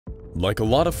Like a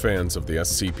lot of fans of the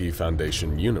SCP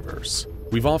Foundation universe,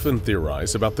 we've often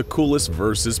theorized about the coolest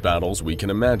versus battles we can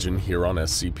imagine here on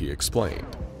SCP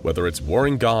Explained. Whether it's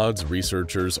warring gods,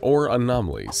 researchers, or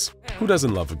anomalies, who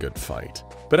doesn't love a good fight?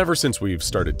 But ever since we've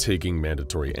started taking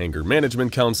mandatory anger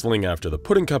management counseling after the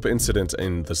pudding cup incident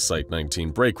in the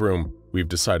Site-19 break room, we've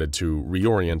decided to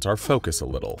reorient our focus a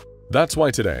little. That's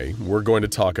why today, we're going to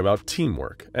talk about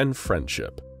teamwork and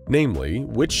friendship. Namely,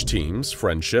 which teams,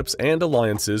 friendships, and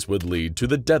alliances would lead to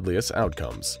the deadliest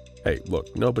outcomes. Hey,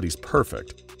 look, nobody's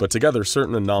perfect, but together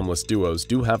certain anomalous duos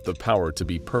do have the power to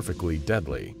be perfectly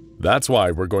deadly. That's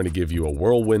why we're going to give you a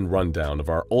whirlwind rundown of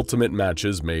our ultimate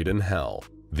matches made in hell.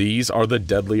 These are the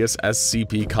deadliest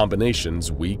SCP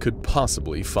combinations we could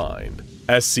possibly find.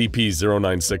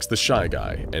 SCP-096 the Shy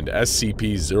Guy and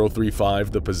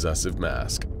SCP-035 the Possessive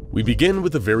Mask. We begin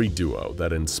with the very duo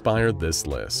that inspired this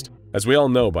list. As we all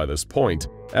know by this point,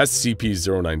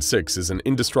 SCP-096 is an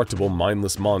indestructible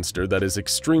mindless monster that is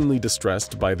extremely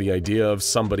distressed by the idea of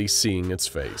somebody seeing its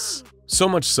face. So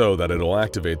much so that it'll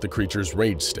activate the creature's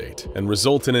rage state and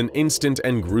result in an instant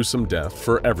and gruesome death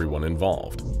for everyone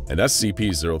involved. And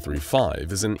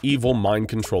SCP-035 is an evil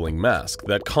mind-controlling mask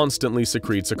that constantly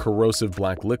secretes a corrosive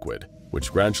black liquid,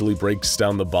 which gradually breaks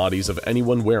down the bodies of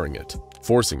anyone wearing it,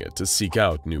 forcing it to seek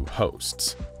out new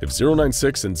hosts. If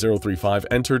 096 and 035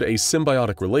 entered a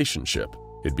symbiotic relationship,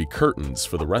 it'd be curtains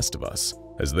for the rest of us,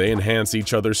 as they enhance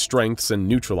each other's strengths and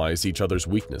neutralize each other's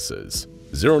weaknesses.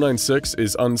 096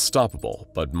 is unstoppable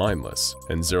but mindless,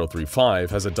 and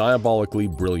 035 has a diabolically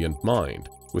brilliant mind,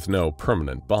 with no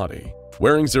permanent body.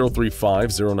 Wearing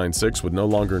 035, 096 would no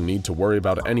longer need to worry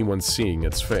about anyone seeing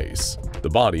its face. The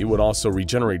body would also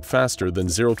regenerate faster than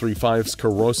 035's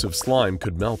corrosive slime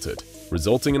could melt it,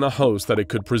 resulting in a host that it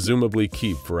could presumably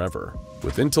keep forever.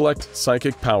 With intellect,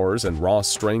 psychic powers, and raw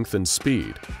strength and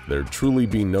speed, there'd truly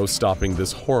be no stopping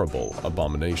this horrible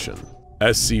abomination.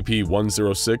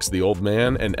 SCP-106 the Old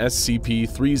Man and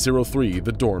SCP-303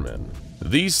 the Doorman.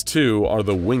 These two are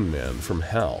the wingman from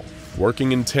hell,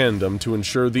 working in tandem to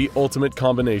ensure the ultimate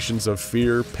combinations of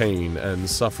fear, pain, and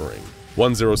suffering.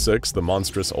 106, the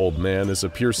monstrous old man, is a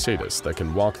pure sadist that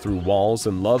can walk through walls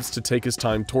and loves to take his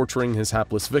time torturing his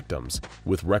hapless victims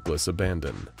with reckless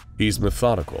abandon. He's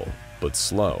methodical, but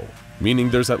slow, meaning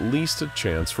there's at least a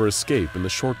chance for escape in the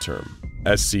short term.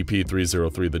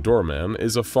 SCP-303 the Doorman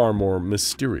is a far more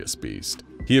mysterious beast.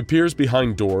 He appears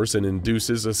behind doors and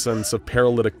induces a sense of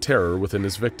paralytic terror within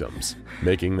his victims,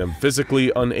 making them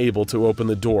physically unable to open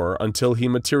the door until he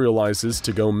materializes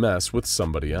to go mess with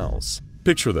somebody else.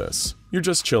 Picture this. You're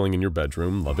just chilling in your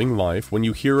bedroom, loving life, when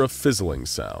you hear a fizzling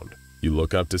sound. You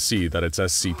look up to see that it's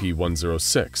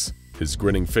SCP-106, his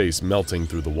grinning face melting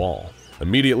through the wall.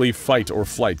 Immediately, fight or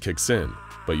flight kicks in,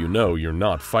 but you know you're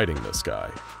not fighting this guy.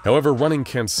 However, running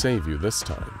can't save you this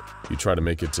time. You try to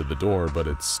make it to the door, but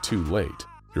it's too late.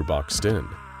 You're boxed in.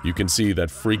 You can see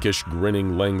that freakish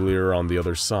grinning Langlier on the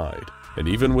other side, and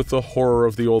even with the horror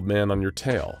of the old man on your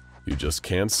tail, you just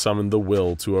can't summon the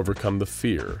will to overcome the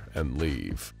fear and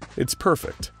leave. It's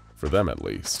perfect, for them at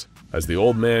least, as the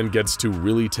old man gets to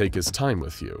really take his time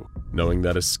with you, knowing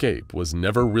that escape was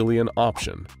never really an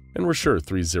option, and we're sure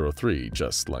 303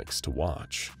 just likes to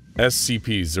watch.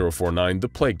 SCP-049 the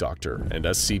Plague Doctor and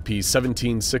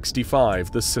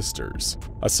SCP-1765 the Sisters.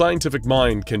 A scientific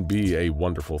mind can be a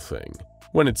wonderful thing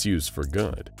when it's used for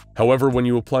good. However, when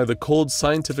you apply the cold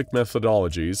scientific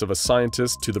methodologies of a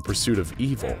scientist to the pursuit of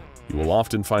evil, you will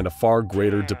often find a far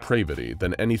greater depravity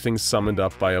than anything summoned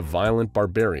up by a violent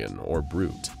barbarian or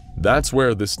brute. That's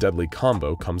where this deadly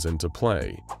combo comes into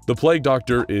play. The Plague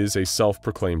Doctor is a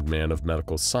self-proclaimed man of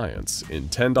medical science,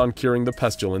 intent on curing the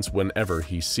pestilence whenever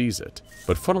he sees it.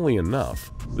 But funnily enough,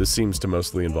 this seems to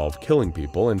mostly involve killing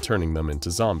people and turning them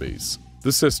into zombies.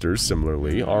 The Sisters,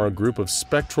 similarly, are a group of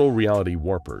spectral reality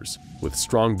warpers, with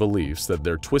strong beliefs that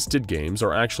their twisted games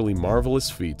are actually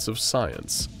marvelous feats of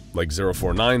science. Like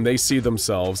 049, they see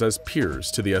themselves as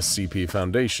peers to the SCP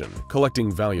Foundation,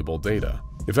 collecting valuable data.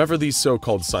 If ever these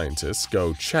so-called scientists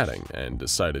go chatting and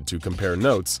decided to compare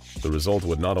notes, the result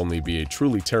would not only be a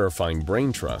truly terrifying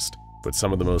brain trust, but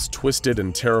some of the most twisted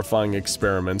and terrifying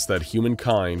experiments that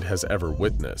humankind has ever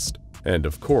witnessed. And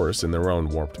of course, in their own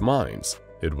warped minds,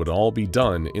 it would all be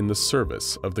done in the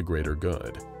service of the greater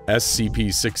good.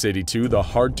 SCP-682 the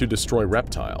Hard-to-Destroy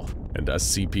Reptile and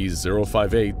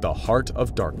SCP-058 the Heart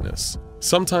of Darkness.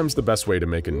 Sometimes the best way to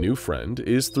make a new friend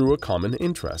is through a common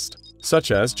interest.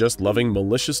 such as just loving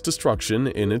malicious destruction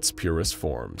in its purest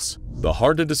forms. The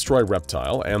hard-to-destroy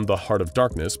reptile and the Heart of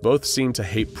Darkness both seem to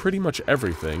hate pretty much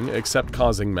everything except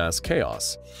causing mass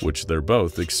chaos, which they're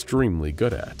both extremely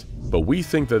good at. But we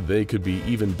think that they could be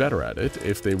even better at it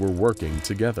if they were working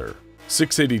together.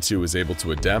 682 is able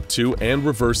to adapt to and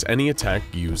reverse any attack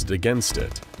used against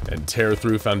it, and tear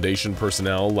through Foundation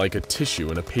personnel like a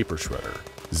tissue in a paper shredder.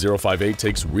 058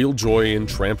 takes real joy in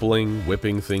trampling,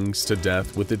 whipping things to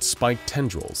death with its spiked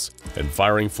tendrils, and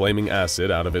firing flaming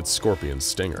acid out of its scorpion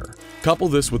stinger. Couple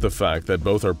this with the fact that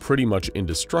both are pretty much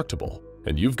indestructible,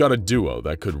 and you've got a duo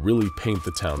that could really paint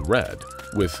the town red,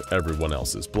 with everyone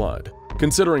else's blood.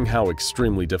 Considering how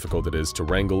extremely difficult it is to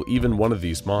wrangle even one of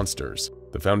these monsters,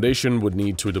 the Foundation would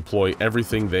need to deploy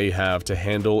everything they have to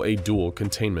handle a dual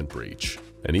containment breach.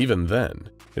 And even then,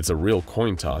 it's a real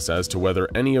coin toss as to whether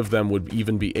any of them would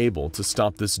even be able to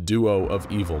stop this duo of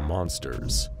evil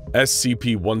monsters.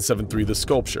 SCP-173 the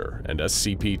Sculpture and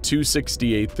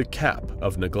SCP-268 the Cap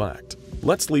of Neglect.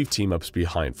 Let's leave team-ups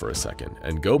behind for a second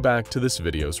and go back to this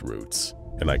video's roots.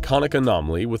 An iconic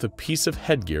anomaly with a piece of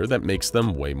headgear that makes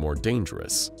them way more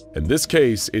dangerous. In this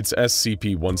case, it's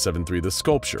SCP-173 the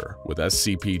Sculpture with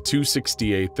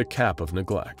SCP-268 the Cap of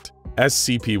Neglect.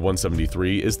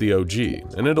 SCP-173 is the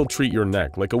OG, and it'll treat your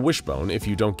neck like a wishbone if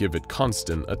you don't give it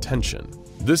constant attention.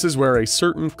 This is where a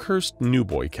certain cursed new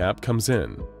boy cap comes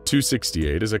in.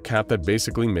 268 is a cap that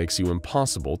basically makes you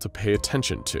impossible to pay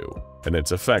attention to, and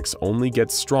its effects only get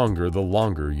stronger the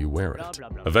longer you wear it.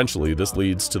 Eventually, this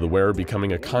leads to the wearer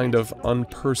becoming a kind of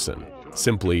unperson,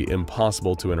 simply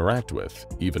impossible to interact with,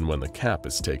 even when the cap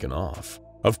is taken off.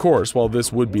 Of course, while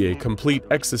this would be a complete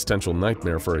existential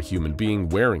nightmare for a human being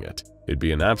wearing it, it'd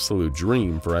be an absolute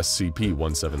dream for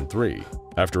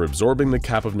SCP-173. After absorbing the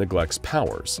Cap of Neglect's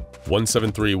powers,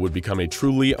 173 would become a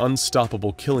truly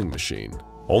unstoppable killing machine.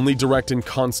 Only direct and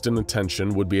constant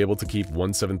attention would be able to keep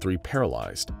 173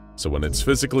 paralyzed, so when it's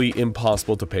physically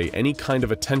impossible to pay any kind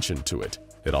of attention to it,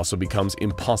 it also becomes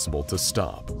impossible to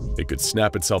stop. It could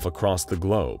snap itself across the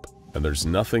globe, and there's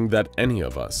nothing that any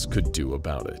of us could do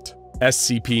about it.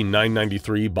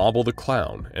 SCP-993 Bobble the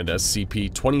Clown and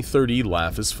SCP-2030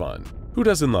 Laugh is Fun. Who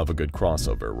doesn't love a good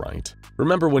crossover, right?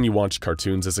 Remember when you watched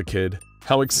cartoons as a kid?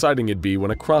 How exciting it'd be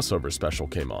when a crossover special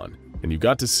came on, and you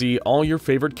got to see all your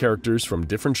favorite characters from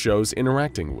different shows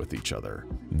interacting with each other.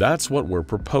 That's what we're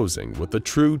proposing with the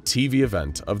true TV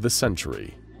event of the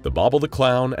century, the Bobble the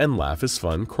Clown and Laugh is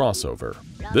Fun crossover.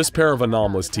 This pair of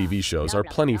anomalous TV shows are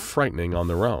plenty frightening on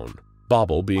their own.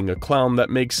 Bobble being a clown that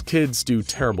makes kids do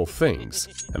terrible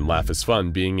things, and Laugh is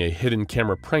Fun being a hidden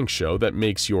camera prank show that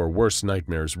makes your worst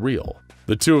nightmares real.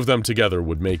 The two of them together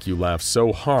would make you laugh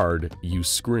so hard, you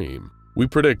scream. We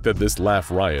predict that this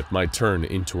laugh riot might turn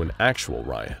into an actual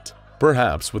riot.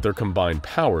 Perhaps with their combined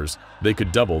powers, they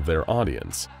could double their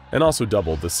audience, and also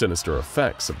double the sinister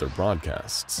effects of their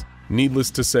broadcasts.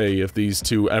 Needless to say, if these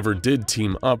two ever did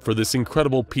team up for this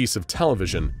incredible piece of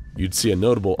television, you'd see a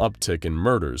notable uptick in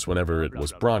murders whenever it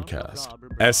was broadcast.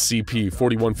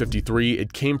 SCP-4153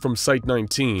 It Came from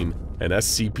Site-19, and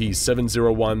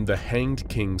SCP-701 The Hanged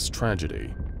King's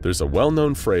Tragedy. There's a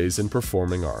well-known phrase in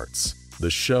performing arts: the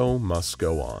show must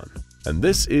go on. And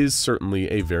this is certainly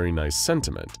a very nice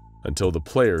sentiment, until the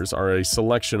players are a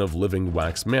selection of living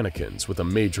wax mannequins with a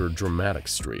major dramatic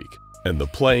streak. And the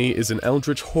play is an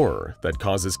eldritch horror that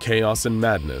causes chaos and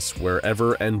madness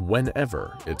wherever and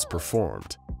whenever it's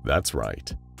performed. That's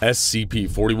right.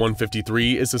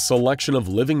 SCP-4153 is a selection of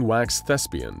living wax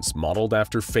thespians modeled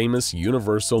after famous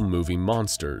Universal movie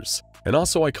monsters, and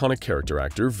also iconic character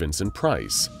actor Vincent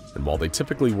Price. And while they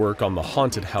typically work on the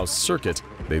haunted house circuit,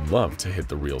 they'd love to hit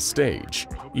the real stage,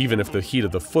 even if the heat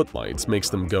of the footlights makes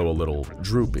them go a little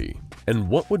droopy. And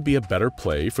what would be a better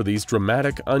play for these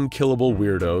dramatic, unkillable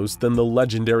weirdos than the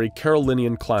legendary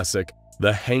Carolinian classic,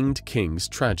 The Hanged King's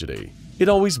Tragedy? It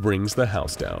always brings the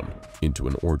house down into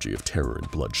an orgy of terror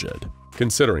and bloodshed.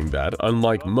 Considering that,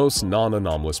 unlike most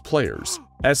non-anomalous players,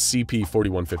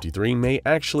 SCP-4153 may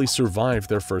actually survive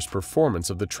their first performance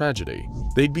of the tragedy.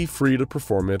 They'd be free to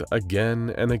perform it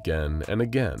again and again and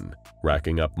again,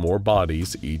 racking up more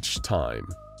bodies each time.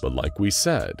 But like we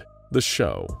said, the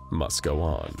show must go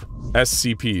on.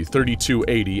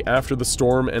 SCP-3280 After the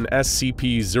Storm and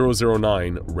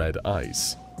SCP-009 Red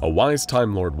Ice. A wise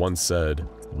Time Lord once said,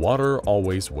 "Water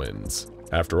always wins."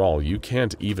 After all, you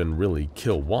can't even really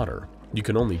kill water. You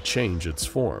can only change its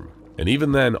form. And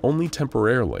even then, only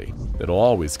temporarily. It'll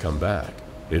always come back.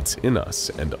 It's in us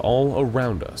and all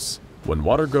around us. When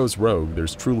water goes rogue,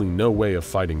 there's truly no way of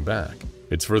fighting back.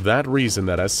 It's for that reason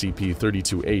that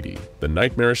SCP-3280, the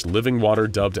nightmarish living water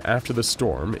dubbed after the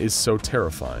storm, is so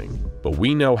terrifying. But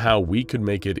we know how we could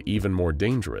make it even more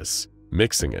dangerous,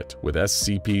 mixing it with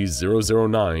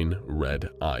SCP-009 red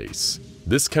ice.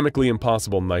 This chemically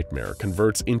impossible nightmare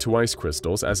converts into ice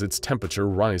crystals as its temperature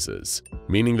rises,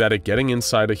 meaning that it getting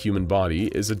inside a human body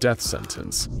is a death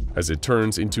sentence, as it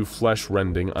turns into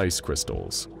flesh-rending ice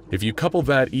crystals. If you couple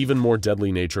that even more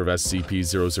deadly nature of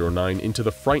SCP-009 into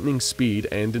the frightening speed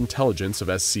and intelligence of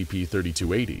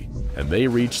SCP-3280, and they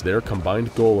reach their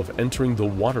combined goal of entering the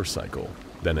water cycle,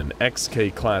 then an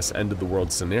XK-class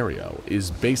end-of-the-world scenario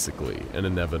is basically an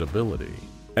inevitability.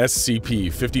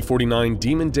 SCP-5049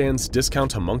 Demon Dance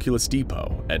Discount Homunculus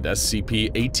Depot and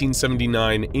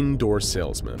SCP-1879 Indoor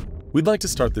Salesman. We'd like to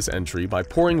start this entry by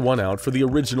pouring one out for the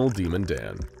original Demon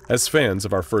Dan. As fans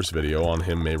of our first video on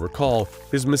him may recall,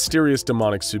 his mysterious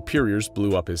demonic superiors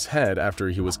blew up his head after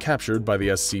he was captured by the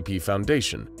SCP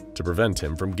Foundation to prevent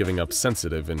him from giving up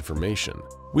sensitive information.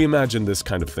 We imagine this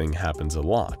kind of thing happens a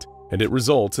lot, and it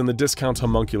results in the Discount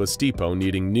Homunculus Depot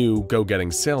needing new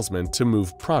go-getting salesmen to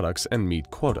move products and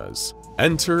meet quotas.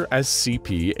 Enter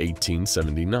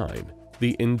SCP-1879,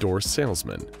 the Indoor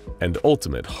Salesman, and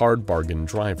ultimate hard bargain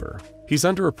driver. He's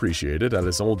underappreciated at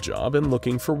his old job and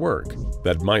looking for work.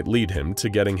 That might lead him to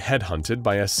getting headhunted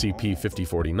by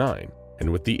SCP-5049,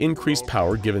 and with the increased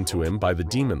power given to him by the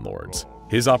Demon Lords,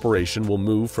 his operation will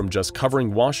move from just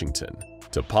covering Washington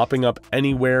to popping up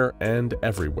anywhere and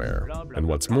everywhere. And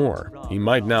what's more, he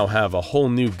might now have a whole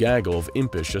new gaggle of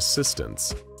impish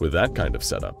assistants. With that kind of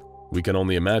setup, we can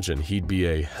only imagine he'd be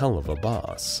a hell of a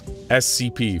boss.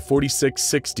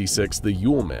 SCP-4666 the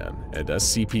Yule Man and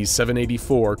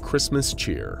SCP-784 Christmas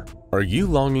Cheer. Are you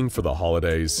longing for the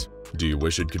holidays? Do you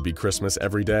wish it could be Christmas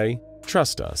every day?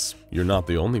 Trust us, you're not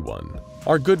the only one.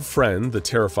 Our good friend, the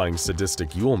terrifying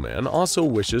sadistic Yule Man, also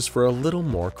wishes for a little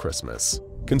more Christmas,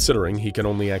 considering he can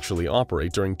only actually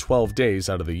operate during 12 days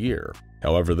out of the year.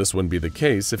 However, this wouldn't be the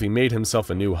case if he made himself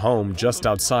a new home just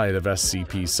outside of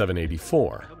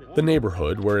SCP-784. The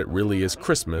neighborhood where it really is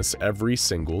Christmas every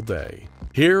single day.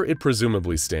 Here, it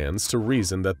presumably stands to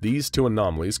reason that these two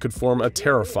anomalies could form a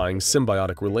terrifying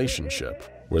symbiotic relationship,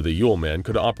 where the Yule Man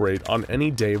could operate on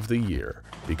any day of the year,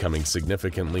 becoming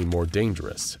significantly more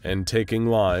dangerous and taking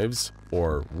lives,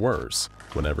 or worse,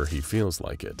 whenever he feels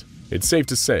like it. It's safe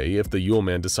to say if the Yule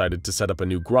Man decided to set up a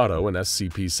new grotto in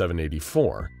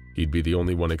SCP-784, he'd be the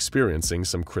only one experiencing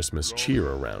some Christmas cheer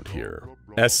around here.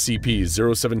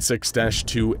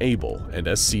 SCP-076-2 Able and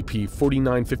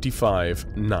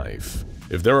SCP-4955 Knife.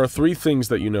 If there are three things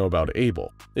that you know about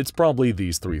Able, it's probably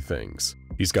these three things.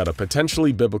 He's got a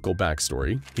potentially biblical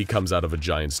backstory, he comes out of a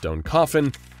giant stone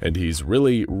coffin, and he's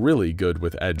really good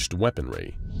with edged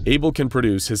weaponry. Able can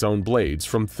produce his own blades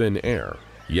from thin air,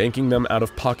 yanking them out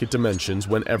of pocket dimensions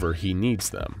whenever he needs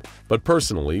them. But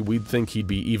personally, we'd think he'd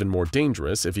be even more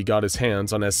dangerous if he got his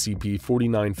hands on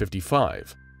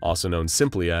SCP-4955, also known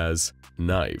simply as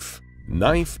Knife.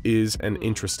 Knife is an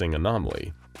interesting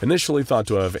anomaly, initially thought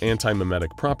to have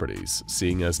anti-memetic properties,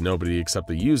 seeing as nobody except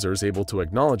the user is able to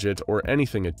acknowledge it or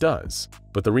anything it does.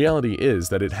 But the reality is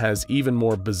that it has even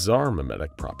more bizarre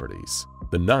memetic properties.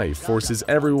 The Knife forces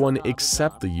everyone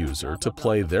except the user to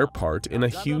play their part in a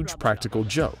huge practical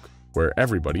joke, where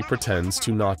everybody pretends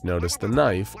to not notice the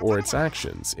knife or its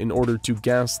actions in order to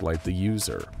gaslight the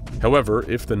user. However,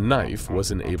 if the knife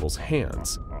was in Abel's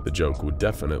hands, the joke would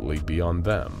definitely be on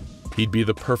them. He'd be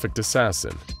the perfect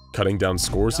assassin, cutting down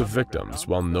scores of victims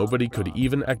while nobody could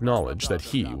even acknowledge that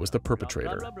he was the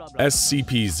perpetrator.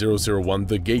 SCP-001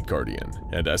 the Gate Guardian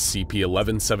and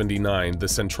SCP-1179 the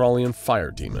Centralian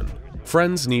Fire Demon.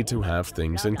 Friends need to have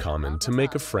things in common to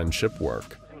make a friendship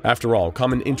work. After all,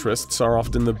 common interests are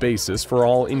often the basis for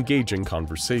all engaging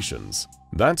conversations.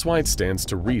 That's why it stands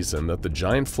to reason that the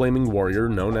giant flaming warrior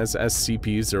known as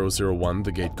SCP-001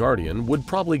 the Gate Guardian would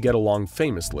probably get along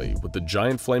famously with the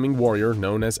giant flaming warrior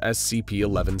known as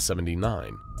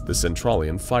SCP-1179, the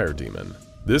Centralian Fire Demon.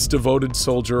 This devoted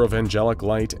soldier of angelic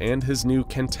light and his new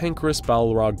cantankerous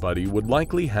Balrog buddy would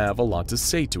likely have a lot to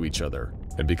say to each other,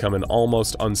 and become an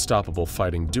almost unstoppable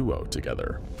fighting duo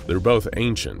together. They're both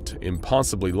ancient,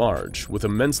 impossibly large, with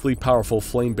immensely powerful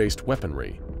flame-based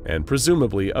weaponry, and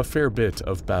presumably a fair bit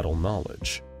of battle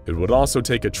knowledge. It would also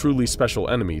take a truly special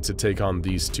enemy to take on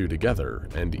these two together,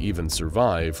 and even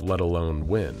survive, let alone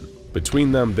win.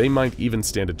 Between them, they might even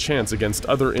stand a chance against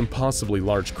other impossibly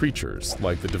large creatures,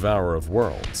 like the Devourer of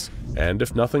Worlds. And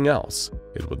if nothing else,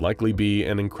 it would likely be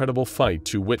an incredible fight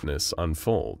to witness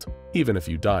unfold, even if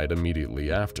you died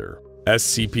immediately after.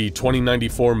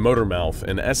 SCP-2094 Motormouth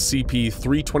and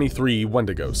SCP-323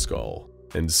 Wendigo Skull.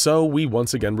 And so we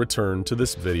once again return to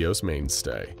this video's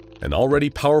mainstay, an already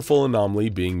powerful anomaly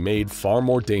being made far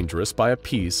more dangerous by a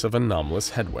piece of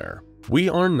anomalous headwear. We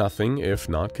are nothing if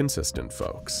not consistent,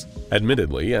 folks.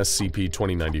 Admittedly,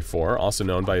 SCP-2094, also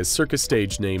known by his circus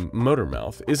stage name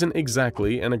Motormouth, isn't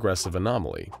exactly an aggressive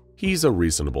anomaly. He's a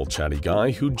reasonable chatty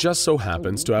guy who just so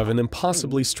happens to have an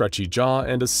impossibly stretchy jaw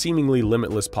and a seemingly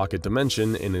limitless pocket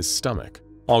dimension in his stomach.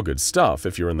 All good stuff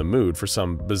if you're in the mood for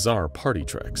some bizarre party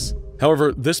tricks.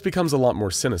 However, this becomes a lot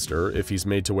more sinister if he's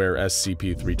made to wear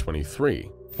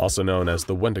SCP-323, also known as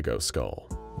the Wendigo Skull.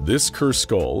 This cursed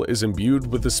skull is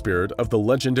imbued with the spirit of the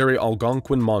legendary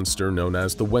Algonquin monster known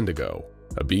as the Wendigo,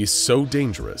 a beast so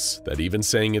dangerous that even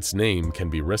saying its name can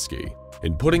be risky.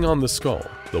 In putting on the skull,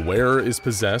 the wearer is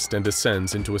possessed and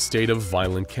descends into a state of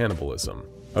violent cannibalism.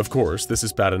 Of course, this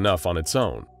is bad enough on its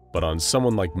own, but on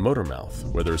someone like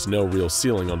Motormouth, where there's no real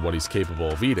ceiling on what he's capable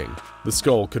of eating, the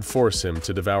skull could force him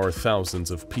to devour thousands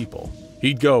of people.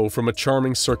 He'd go from a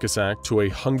charming circus act to a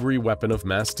hungry weapon of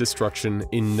mass destruction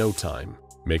in no time,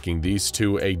 making these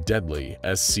two a deadly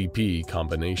SCP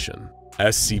combination.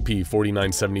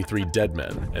 SCP-4973 Dead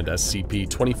Men and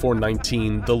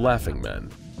SCP-2419 The Laughing Men.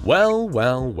 Well,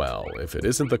 if it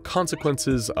isn't the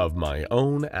consequences of my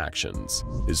own actions,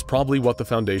 is probably what the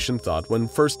Foundation thought when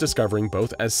first discovering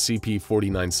both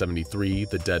SCP-4973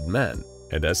 The Dead Men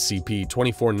and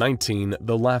SCP-2419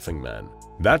 The Laughing Men.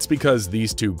 That's because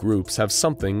these two groups have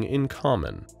something in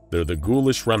common. They're the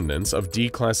ghoulish remnants of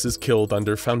D-classes killed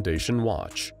under Foundation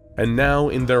watch, and now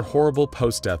in their horrible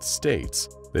post-death states,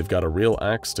 they've got a real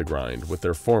axe to grind with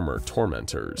their former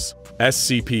tormentors.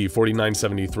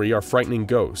 SCP-4973 are frightening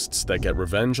ghosts that get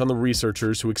revenge on the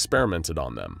researchers who experimented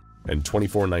on them, and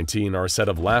 2419 are a set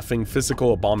of laughing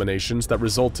physical abominations that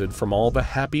resulted from all the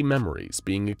happy memories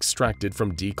being extracted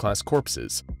from D-class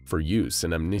corpses for use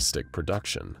in amnestic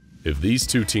production. If these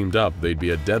two teamed up, they'd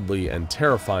be a deadly and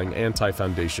terrifying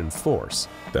anti-Foundation force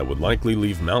that would likely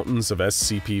leave mountains of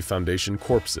SCP Foundation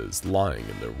corpses lying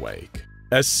in their wake.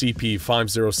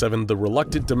 SCP-507 The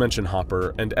Reluctant Dimension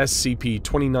Hopper and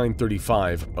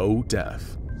SCP-2935 Oh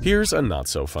Death. Here's a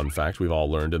not-so-fun fact we've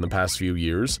all learned in the past few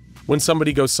years. When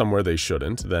somebody goes somewhere they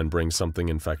shouldn't, then brings something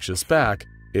infectious back,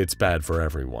 it's bad for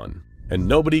everyone. And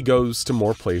nobody goes to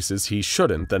more places he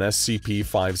shouldn't than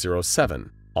SCP-507,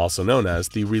 also known as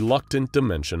the Reluctant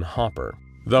Dimension Hopper.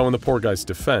 Though in the poor guy's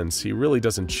defense, he really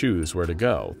doesn't choose where to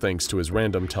go, thanks to his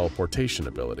random teleportation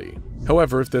ability.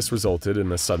 However, if this resulted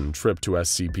in a sudden trip to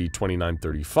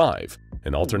SCP-2935,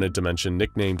 an alternate dimension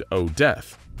nicknamed Oh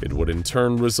Death, it would in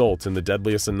turn result in the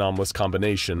deadliest anomalous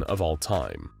combination of all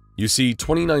time. You see,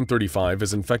 2935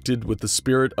 is infected with the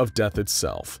spirit of death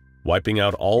itself, wiping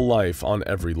out all life on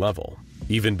every level,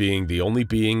 even being the only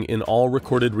being in all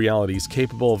recorded realities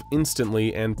capable of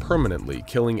instantly and permanently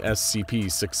killing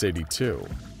SCP-682.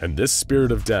 And this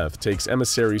spirit of death takes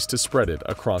emissaries to spread it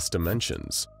across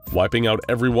dimensions, wiping out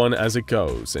everyone as it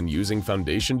goes and using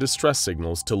Foundation distress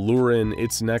signals to lure in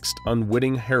its next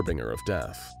unwitting harbinger of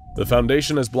death. The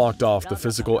Foundation has blocked off the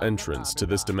physical entrance to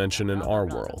this dimension in our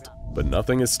world, but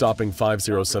nothing is stopping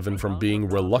 507 from being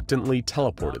reluctantly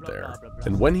teleported there.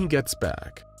 And when he gets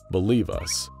back, believe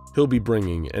us, he'll be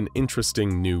bringing an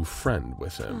interesting new friend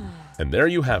with him. And there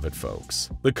you have it, folks,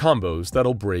 the combos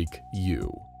that'll break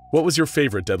you. What was your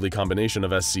favorite deadly combination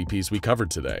of SCPs we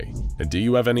covered today? And do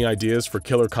you have any ideas for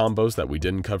killer combos that we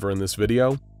didn't cover in this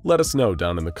video? Let us know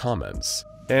down in the comments.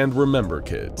 And remember,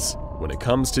 kids, when it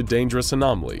comes to dangerous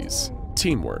anomalies,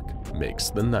 teamwork makes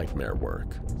the nightmare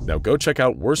work. Now go check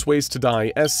out Worst Ways to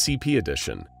Die SCP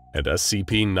Edition and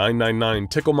SCP-999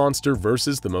 Tickle Monster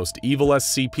vs. the Most Evil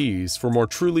SCPs for more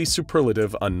truly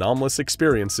superlative anomalous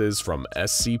experiences from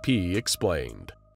SCP Explained.